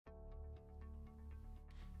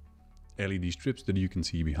LED strips that you can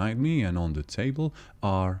see behind me and on the table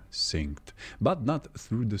are synced, but not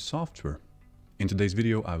through the software. In today's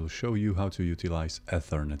video, I will show you how to utilize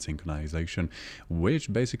Ethernet synchronization,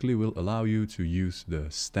 which basically will allow you to use the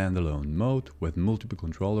standalone mode with multiple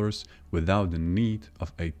controllers without the need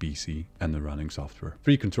of a PC and the running software.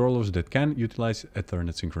 3 controllers that can utilize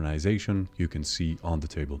Ethernet synchronization you can see on the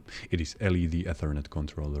table. It is LED Ethernet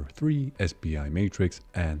Controller 3, SPI Matrix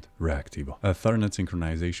and REACTIVO. Ethernet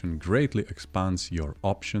synchronization greatly expands your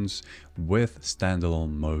options with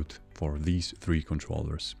standalone mode for these 3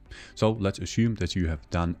 controllers. So let's assume that you have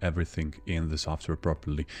done everything in the software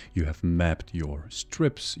properly. You have mapped your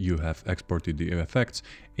strips, you have exported the effects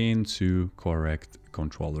into correct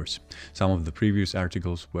controllers. Some of the previous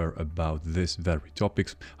articles were about this very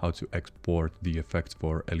topics: how to export the effects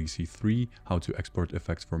for LEC3, how to export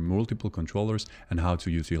effects for multiple controllers, and how to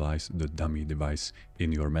utilize the dummy device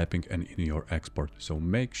in your mapping and in your export. So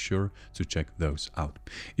make sure to check those out.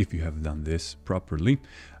 If you have done this properly,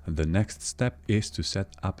 the next step is to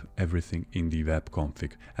set up everything in the web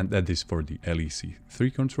config, and that is for the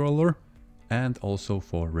LEC3 controller and also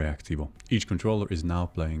for REACTIVO. Each controller is now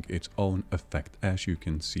playing its own effect, as you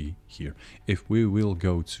can see here. If we will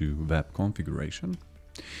go to web configuration,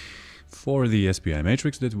 for the SPI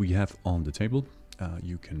matrix that we have on the table,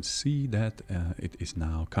 you can see that it is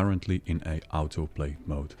now currently in a autoplay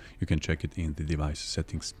mode. You can check it in the device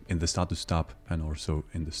settings, in the status tab, and also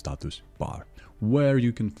in the status bar, where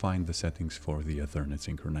you can find the settings for the Ethernet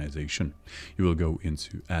synchronization. You will go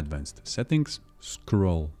into advanced settings,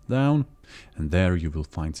 scroll down, and there you will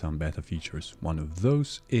find some beta features. One of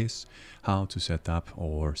those is how to set up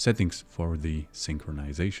or settings for the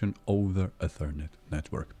synchronization over Ethernet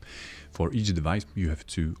network. For each device you have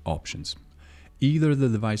 2 options. Either the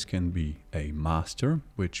device can be a master,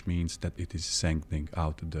 which means that it is sending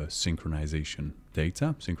out the synchronization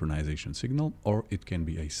data, synchronization signal, or it can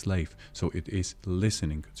be a slave, so it is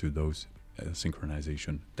listening to those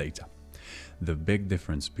synchronization data. The big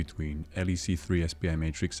difference between LEC3 SPI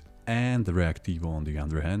Matrix and REACTIVO, on the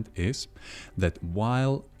other hand, is that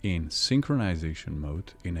while in synchronization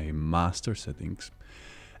mode in a master settings,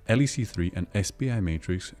 LEC3 and SPI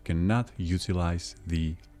Matrix cannot utilize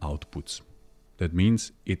the outputs. That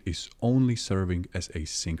means it is only serving as a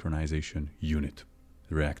synchronization unit.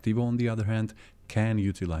 REACTIVO, on the other hand, can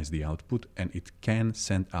utilize the output and it can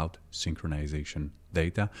send out synchronization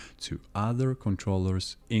data to other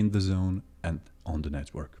controllers in the zone and on the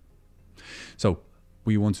network. So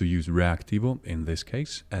we want to use REACTIVO in this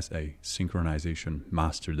case as a synchronization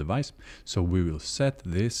master device. So we will set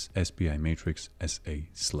this SPI matrix as a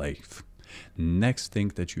slave. Next thing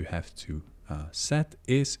that you have to set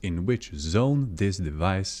is in which zone this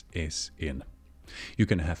device is in. You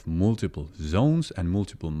can have multiple zones and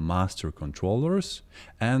multiple master controllers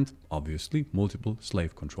and obviously multiple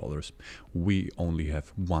slave controllers. We only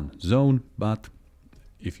have 1 zone, but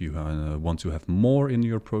if you want to have more in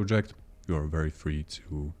your project, you are very free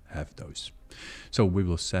to have those. So we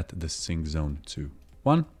will set the sync zone to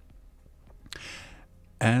 1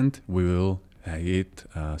 and we will hit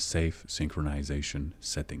save synchronization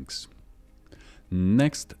settings.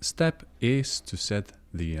 Next step is to set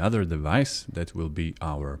the other device that will be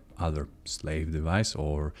our other slave device,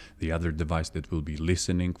 or the other device that will be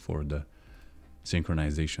listening for the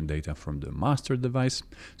synchronization data from the master device.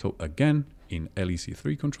 So again, in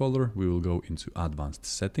LEC3 controller, we will go into advanced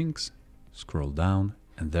settings, scroll down,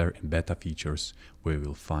 and there in beta features, we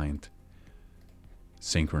will find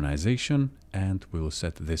synchronization, and we will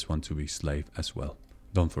set this one to be slave as well.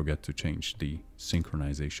 Don't forget to change the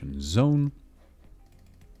synchronization zone.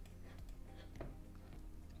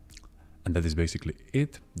 And that is basically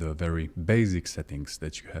it, the very basic settings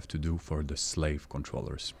that you have to do for the slave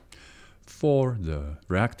controllers. For the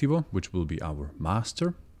REACTIVO, which will be our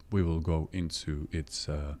master, we will go into its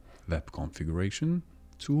web configuration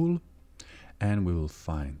tool and we will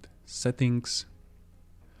find settings.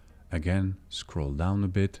 Again, scroll down a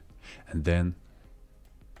bit and then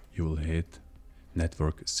you will hit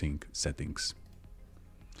network sync settings.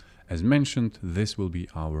 As mentioned, this will be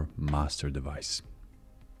our master device.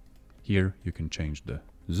 Here you can change the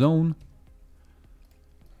zone,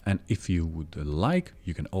 and if you would like,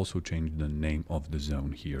 you can also change the name of the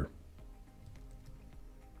zone here.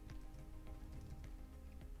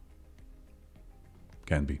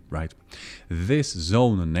 Can be, right? This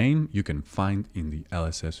zone name you can find in the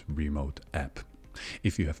LSS remote app.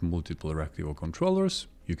 If you have multiple REACTIVO controllers,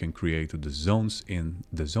 you can create the zones in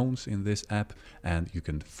this app and you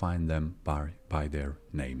can find them by their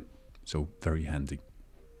name. So very handy.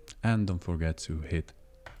 And don't forget to hit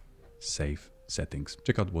save settings.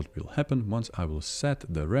 Check out what will happen once I will set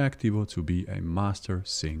the REACTIVO to be a master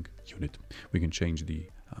sync unit. We can change the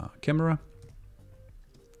camera.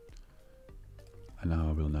 And now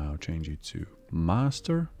I will now change it to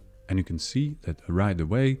master. And you can see that right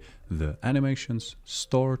away, the animations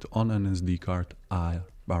stored on an SD card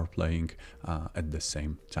are playing at the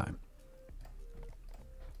same time.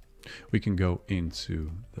 We can go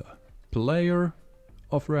into the player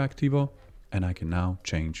of REACTIVO, and I can now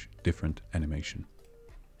change different animation.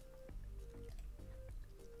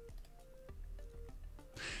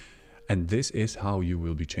 And this is how you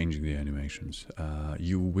will be changing the animations.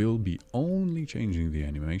 You will be only changing the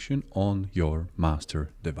animation on your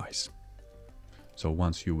master device. So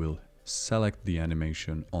once you will select the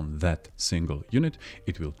animation on that single unit,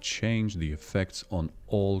 it will change the effects on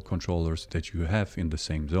all controllers that you have in the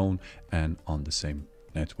same zone and on the same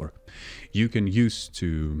network. You can use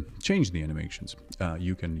to change the animations.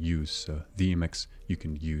 You can use DMX, you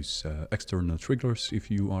can use external triggers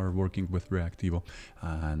if you are working with REACTIVO,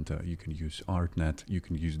 and you can use ArtNet, you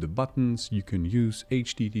can use the buttons, you can use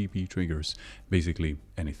HTTP triggers, basically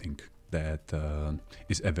anything that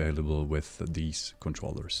is available with these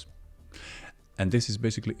controllers. And this is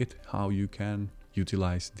basically it, how you can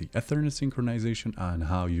utilize the Ethernet synchronization and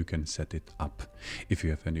how you can set it up. If you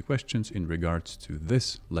have any questions in regards to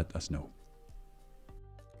this, let us know.